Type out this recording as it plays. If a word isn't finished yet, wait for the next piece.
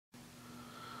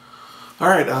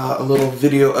Alright, a little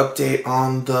video update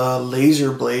on the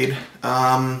laser blade.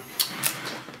 Last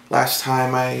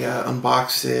time I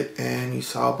unboxed it and you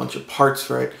saw a bunch of parts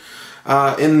for it.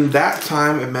 In that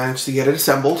time I managed to get it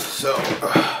assembled, so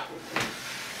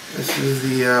this is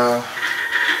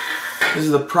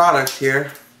the product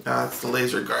here. It's the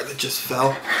laser guard that just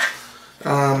fell.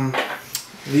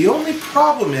 The only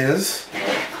problem is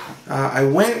I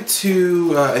went to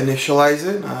initialize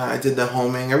it. I did the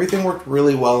homing. Everything worked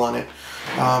really well on it.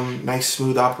 Nice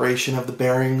smooth operation of the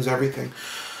bearings, everything.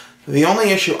 The only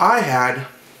issue I had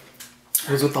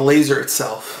was with the laser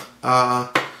itself. I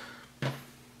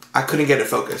couldn't get it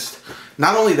focused.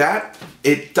 Not only that,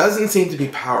 it doesn't seem to be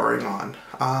powering on.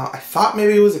 I thought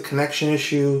maybe it was a connection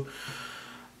issue.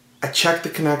 I checked the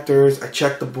connectors, I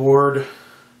checked the board.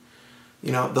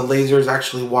 You know, the laser is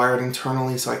actually wired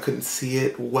internally, so I couldn't see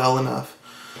it well enough.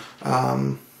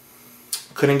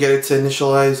 Couldn't get it to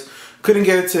initialize. Couldn't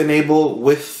get it to enable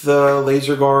with the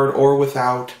laser guard or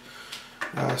without.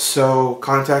 So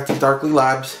contacted Darkly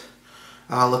Labs,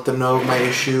 let them know of my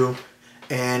issue,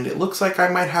 and it looks like I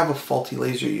might have a faulty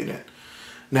laser unit.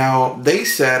 Now, they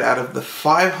said out of the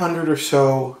 500 or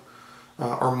so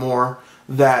or more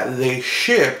that they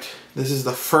shipped, this is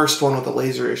the first one with a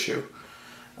laser issue.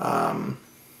 I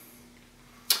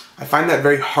find that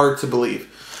very hard to believe.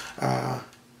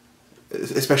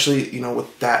 Especially, you know,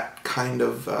 with that kind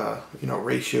of, you know,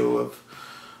 ratio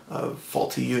of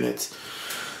faulty units.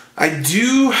 I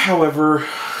do, however,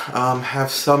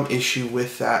 have some issue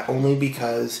with that, only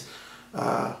because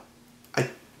I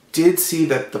did see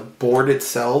that the board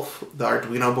itself, the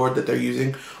Arduino board that they're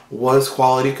using, was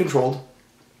quality controlled.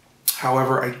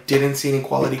 However, I didn't see any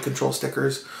quality control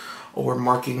stickers or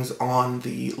markings on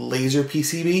the laser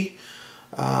PCB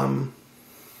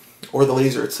or the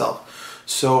laser itself.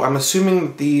 So I'm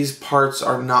assuming these parts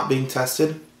are not being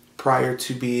tested prior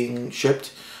to being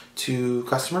shipped to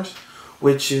customers,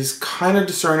 which is kind of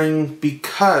discerning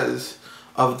because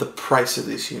of the price of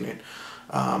this unit.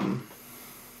 You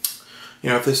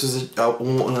know, if this is an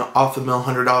off-the-mill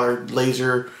 $100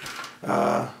 laser,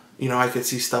 you know, I could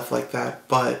see stuff like that,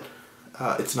 but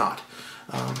it's not.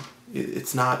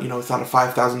 It's not, you know, it's not a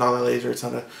 $5,000 laser, it's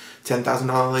not a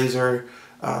 $10,000 laser,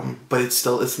 but it's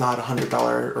not a $100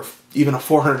 or even a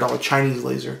 $400 Chinese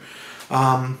laser.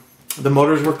 The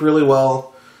motors worked really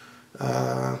well.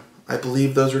 I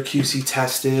believe those were QC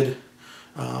tested,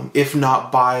 if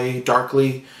not by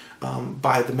Darkly,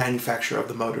 by the manufacturer of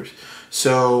the motors.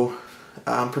 So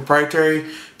proprietary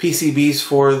PCBs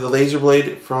for the laser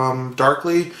blade from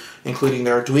Darkly, including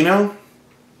their Arduino,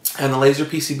 and the laser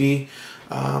PCB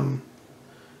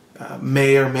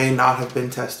may or may not have been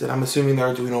tested. I'm assuming the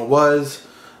Arduino was.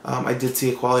 I did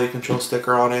see a quality control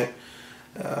sticker on it,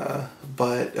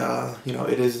 but you know,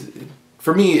 it is,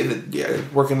 for me, yeah,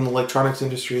 working in the electronics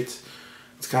industry, it's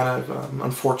kind of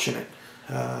unfortunate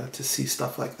to see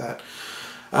stuff like that.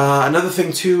 Another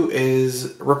thing too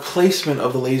is replacement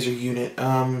of the laser unit.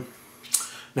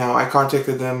 Now, I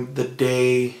contacted them the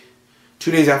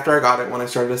 2 days after I got it, when I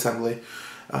started assembly.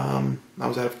 I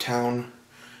was out of town,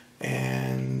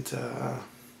 and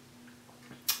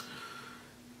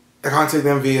I contacted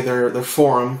them via their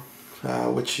forum,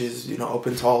 which is, you know,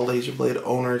 open to all laser blade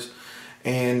owners,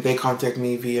 and they contact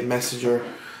me via Messenger.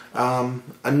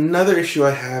 Another issue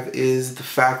I have is the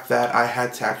fact that I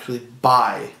had to actually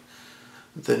buy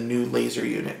the new laser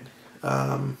unit.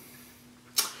 Not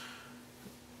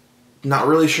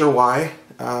really sure why.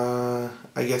 I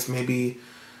guess maybe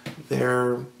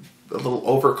they're a little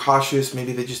overcautious.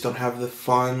 Maybe they just don't have the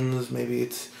funds. Maybe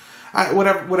it's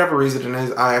whatever reason it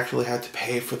is. I actually had to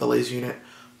pay for the laser unit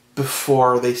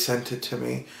before they sent it to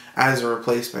me as a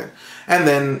replacement, and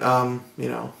then you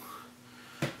know,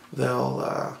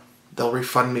 they'll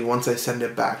refund me once I send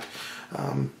it back.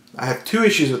 I have two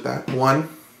issues with that. One,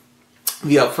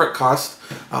 the upfront cost.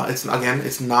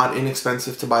 It's not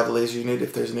inexpensive to buy the laser unit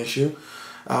if there's an issue.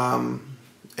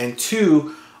 And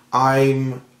two,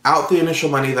 I'm out the initial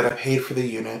money that I paid for the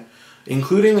unit,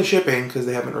 including the shipping, because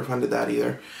they haven't refunded that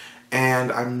either.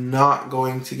 And I'm not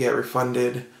going to get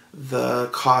refunded the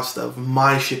cost of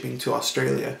my shipping to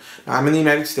Australia. Now, I'm in the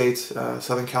United States,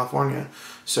 Southern California,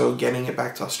 so getting it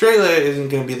back to Australia isn't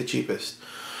going to be the cheapest.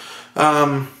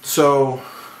 So,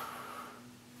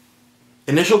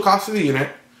 initial cost of the unit,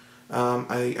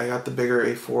 I got the bigger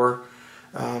A4.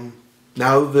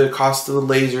 Now the cost of the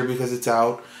laser, because it's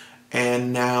out,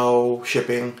 and now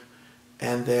shipping,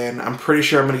 and then I'm pretty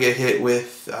sure I'm going to get hit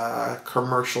with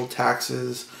commercial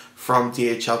taxes from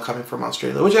DHL coming from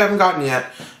Australia, which I haven't gotten yet,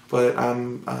 but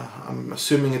I'm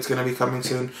assuming it's going to be coming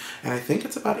soon, and I think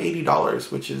it's about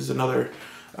 $80, which is another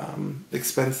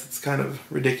expense that's kind of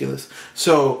ridiculous.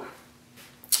 So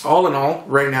all in all,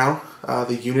 right now,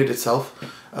 the unit itself,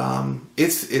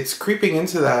 it's creeping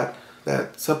into that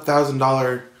sub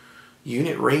 $1,000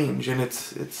 unit range, and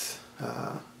it's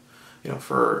you know,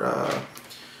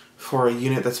 for a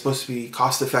unit that's supposed to be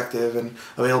cost effective and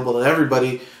available to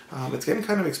everybody, it's getting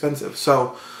kind of expensive.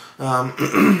 So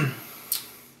you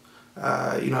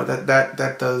know,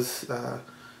 that does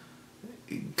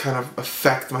kind of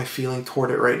affect my feeling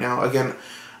toward it right now. Again,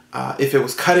 if it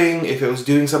was cutting, if it was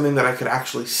doing something that I could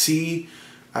actually see,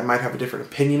 I might have a different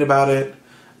opinion about it.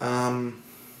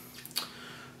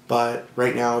 But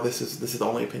right now, this is the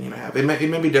only opinion I have. It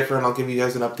may be different. I'll give you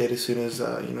guys an update as soon as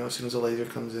you know, as soon as the laser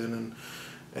comes in,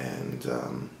 and you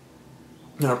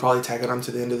know, I'll probably tag it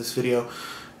onto the end of this video.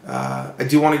 I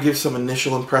do want to give some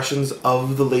initial impressions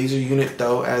of the laser unit,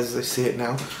 though, as I see it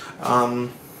now.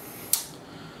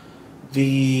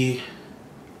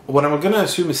 What I'm going to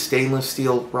assume is stainless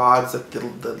steel rods that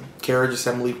the carriage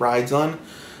assembly rides on.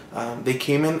 They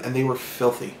came in and they were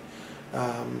filthy.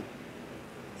 And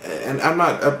I'm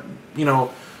not, you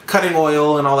know, cutting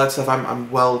oil and all that stuff. I'm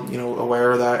well, you know,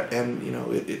 aware of that, and you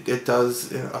know, it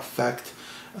does affect,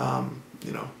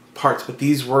 you know, parts. But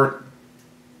these weren't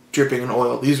dripping in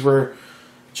oil. These were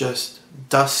just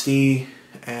dusty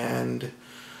and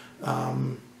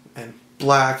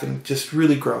black and just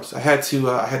really gross. I had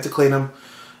to clean them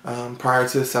prior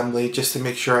to assembly, just to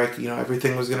make sure you know,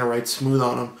 everything was gonna ride smooth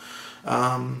on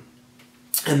them.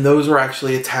 And those were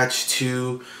actually attached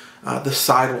to the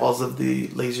sidewalls of the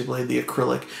laser blade, the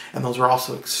acrylic, and those were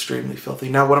also extremely filthy.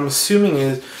 Now, what I'm assuming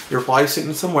is you're probably sitting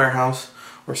in some warehouse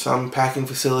or some packing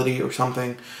facility or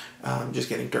something, just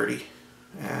getting dirty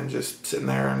and just sitting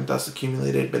there, and dust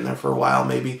accumulated, been there for a while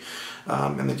maybe,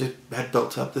 and they just had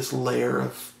built up this layer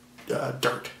of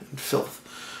dirt and filth.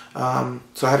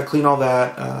 So I had to clean all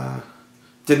that.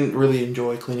 Didn't really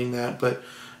enjoy cleaning that, but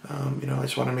you know, I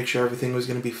just wanted to make sure everything was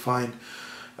going to be fine.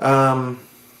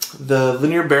 The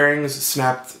linear bearings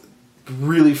snapped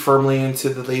really firmly into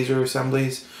the laser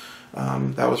assemblies.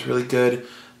 That was really good.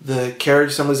 The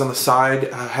carriage assemblies on the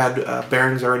side had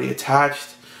bearings already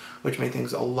attached, which made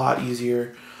things a lot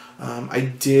easier. I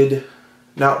did,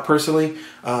 now personally,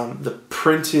 the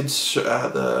printed,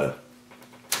 the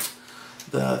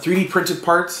 3D printed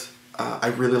parts, I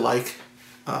really like.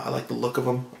 I like the look of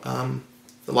them.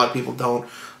 A lot of people don't.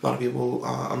 A lot of people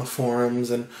on the forums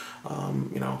and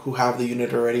you know, who have the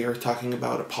unit already are talking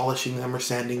about polishing them or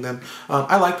sanding them.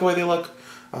 I like the way they look,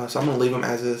 so I'm going to leave them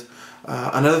as is.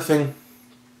 Another thing,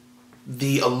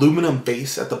 the aluminum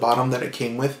base at the bottom that it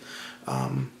came with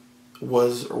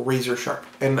was razor sharp.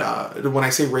 And when I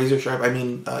say razor sharp, I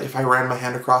mean if I ran my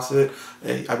hand across it,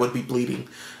 I would be bleeding.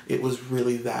 It was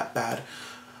really that bad.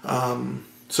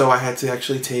 So I had to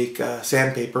actually take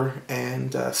sandpaper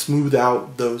and smooth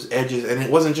out those edges. And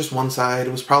it wasn't just one side.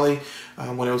 It was probably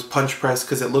when it was punch pressed,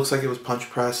 because it looks like it was punch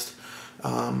pressed.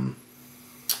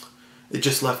 It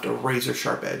just left a razor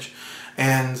sharp edge.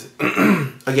 And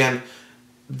again,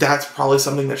 that's probably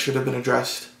something that should have been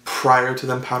addressed prior to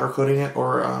them powder coating it,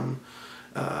 or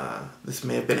this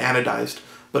may have been anodized.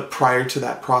 But prior to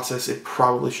that process, it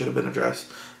probably should have been addressed.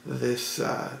 This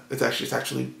it's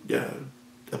actually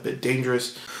a bit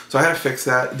dangerous, so I had to fix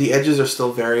that. The edges are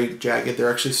still very jagged. They're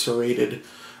actually serrated.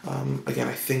 Again,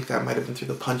 I think that might have been through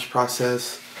the punch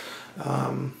process.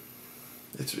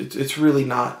 It's really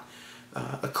not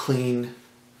a clean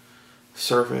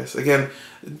surface. Again,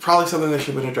 probably something that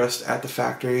should have been addressed at the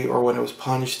factory or when it was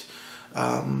punched.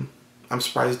 I'm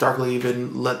surprised Darkly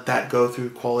even let that go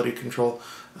through quality control,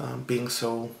 being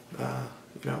so,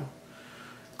 you know,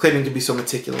 claiming to be so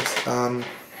meticulous.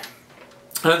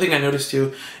 Another thing I noticed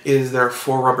too is there are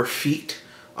 4 rubber feet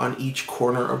on each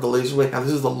corner of the laser blade. Now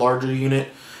this is the larger unit,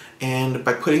 and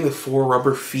by putting the 4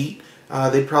 rubber feet,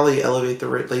 they'd probably elevate the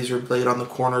laser blade on the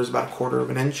corners about 1/4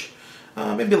 of an inch,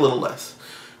 maybe a little less.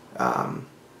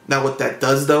 Now what that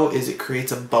does though is it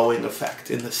creates a bowing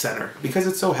effect in the center. Because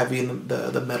it's so heavy and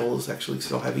the metal is actually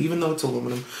so heavy, even though it's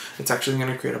aluminum, it's actually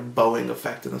going to create a bowing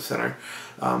effect in the center.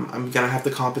 I'm going to have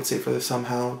to compensate for this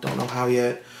somehow, don't know how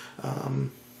yet.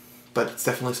 But it's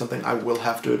definitely something I will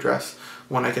have to address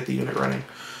when I get the unit running.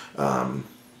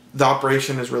 The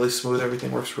operation is really smooth,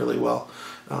 everything works really well.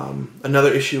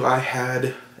 Another issue I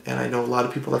had, and I know a lot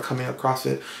of people are coming across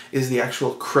it, is the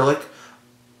actual acrylic.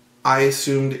 I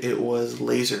assumed it was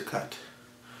laser cut.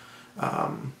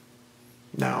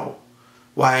 Now,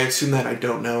 why I assumed that, I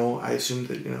don't know. I assumed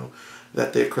that, you know,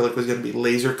 that the acrylic was going to be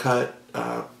laser cut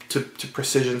to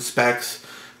precision specs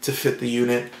to fit the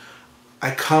unit.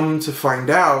 I come to find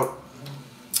out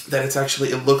that it's actually,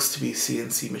 it looks to be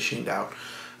CNC machined out.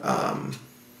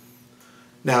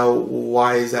 Now,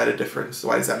 why is that a difference?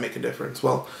 Why does that make a difference?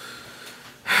 Well,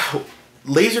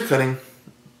 laser cutting,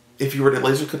 if you were to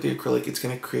laser cut the acrylic, it's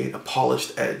going to create a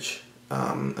polished edge,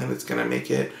 and it's going to make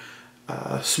it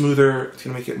smoother. It's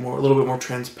going to make it a little bit more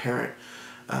transparent.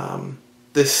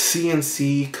 This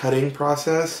CNC cutting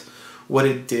process, what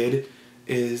it did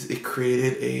is it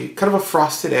created a kind of a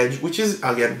frosted edge, which is,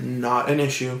 again, not an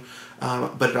issue,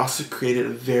 but it also created a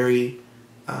very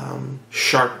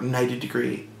sharp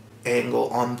 90-degree angle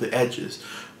on the edges,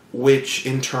 which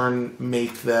in turn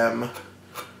make them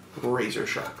razor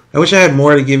sharp. I wish I had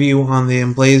more to give you on the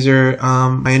Emblaser.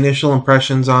 My initial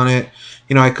impressions on it,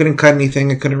 I couldn't cut anything,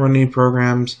 I couldn't run any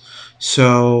programs,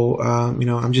 so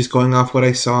I'm just going off what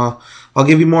I saw. I'll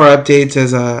give you more updates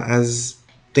as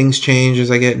things change,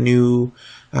 as I get the new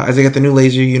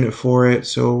laser unit for it,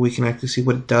 so we can actually see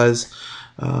what it does.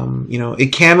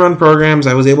 It can run programs.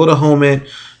 I was able to home it,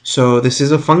 so this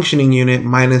is a functioning unit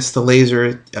minus the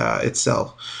laser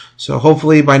itself. So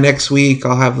hopefully by next week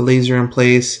I'll have the laser in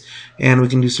place and we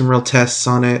can do some real tests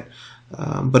on it.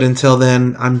 But until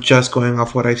then, I'm just going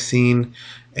off what I've seen,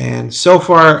 and so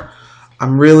far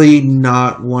I'm really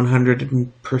not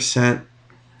 100%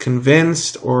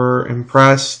 convinced or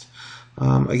impressed.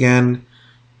 Again,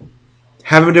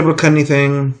 haven't been able to cut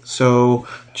anything, so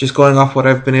just going off what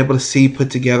I've been able to see, put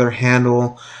together,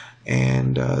 handle,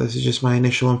 and this is just my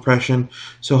initial impression.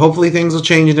 So hopefully things will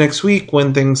change next week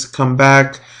when things come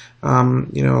back.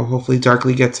 Hopefully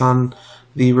Darkly gets on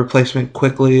the replacement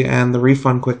quickly and the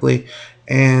refund quickly,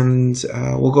 and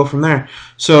we'll go from there.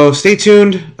 So stay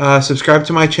tuned, subscribe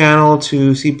to my channel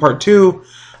to see part 2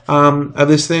 of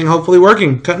this thing hopefully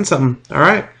working, cutting something.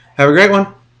 Alright, have a great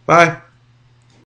one. Bye.